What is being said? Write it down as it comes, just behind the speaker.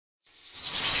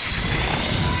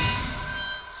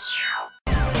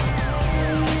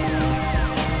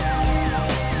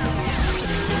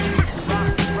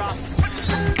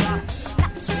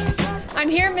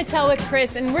here at Mattel with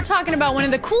Chris, and we're talking about one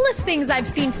of the coolest things I've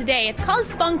seen today. It's called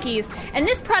Funkeys, and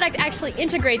this product actually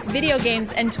integrates video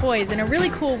games and toys in a really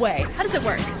cool way. How does it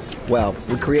work? Well,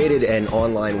 we created an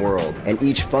online world, and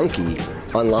each Funky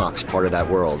unlocks part of that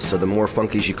world. So the more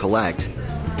Funkeys you collect,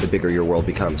 the bigger your world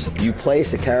becomes. You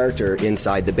place a character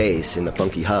inside the base in the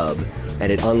Funky Hub, and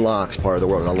it unlocks part of the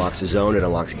world. It unlocks a zone, it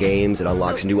unlocks games, it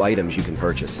unlocks new items you can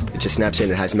purchase. It just snaps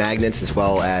in. It has magnets as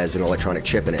well as an electronic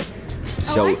chip in it.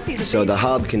 So the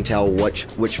hub can tell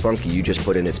which Funky you just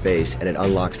put in its base, and it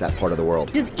unlocks that part of the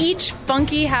world. Does each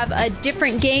Funky have a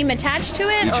different game attached to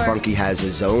it? Each Funky has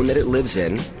a zone that it lives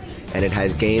in, and it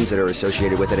has games that are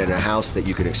associated with it, and a house that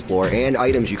you can explore, and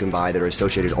items you can buy that are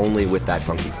associated only with that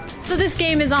Funky. So this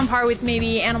game is on par with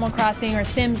maybe Animal Crossing or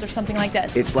Sims or something like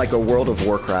this? It's like a World of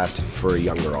Warcraft for a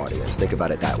younger audience. Think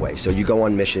about it that way. So you go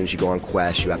on missions, you go on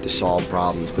quests, you have to solve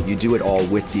problems, but you do it all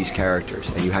with these characters,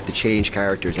 and you have to change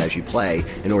characters as you play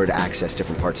in order to access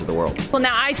different parts of the world. Well,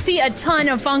 now I see a ton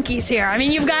of Funkeys here. I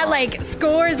mean, you've got like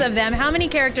scores of them. How many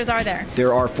characters are there?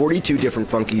 There are 42 different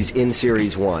Funkeys in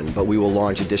Series 1, but we will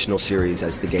launch additional series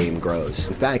as the game grows.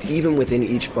 In fact, even within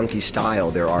each Funky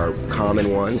style, there are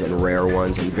common ones and rare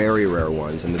ones and very rare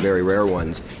ones, and the very rare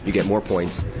ones, you get more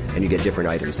points and you get different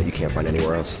items that you can't find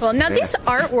anywhere else. Well, now this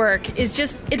artwork is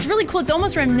just, it's really cool. It's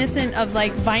almost reminiscent of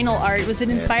like vinyl art. Was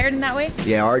it inspired in that way?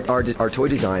 Yeah, our toy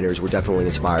designers were definitely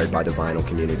inspired by the vinyl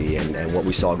community and what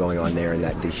we saw going on there, and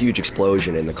that the huge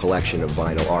explosion in the collection of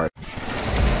vinyl art.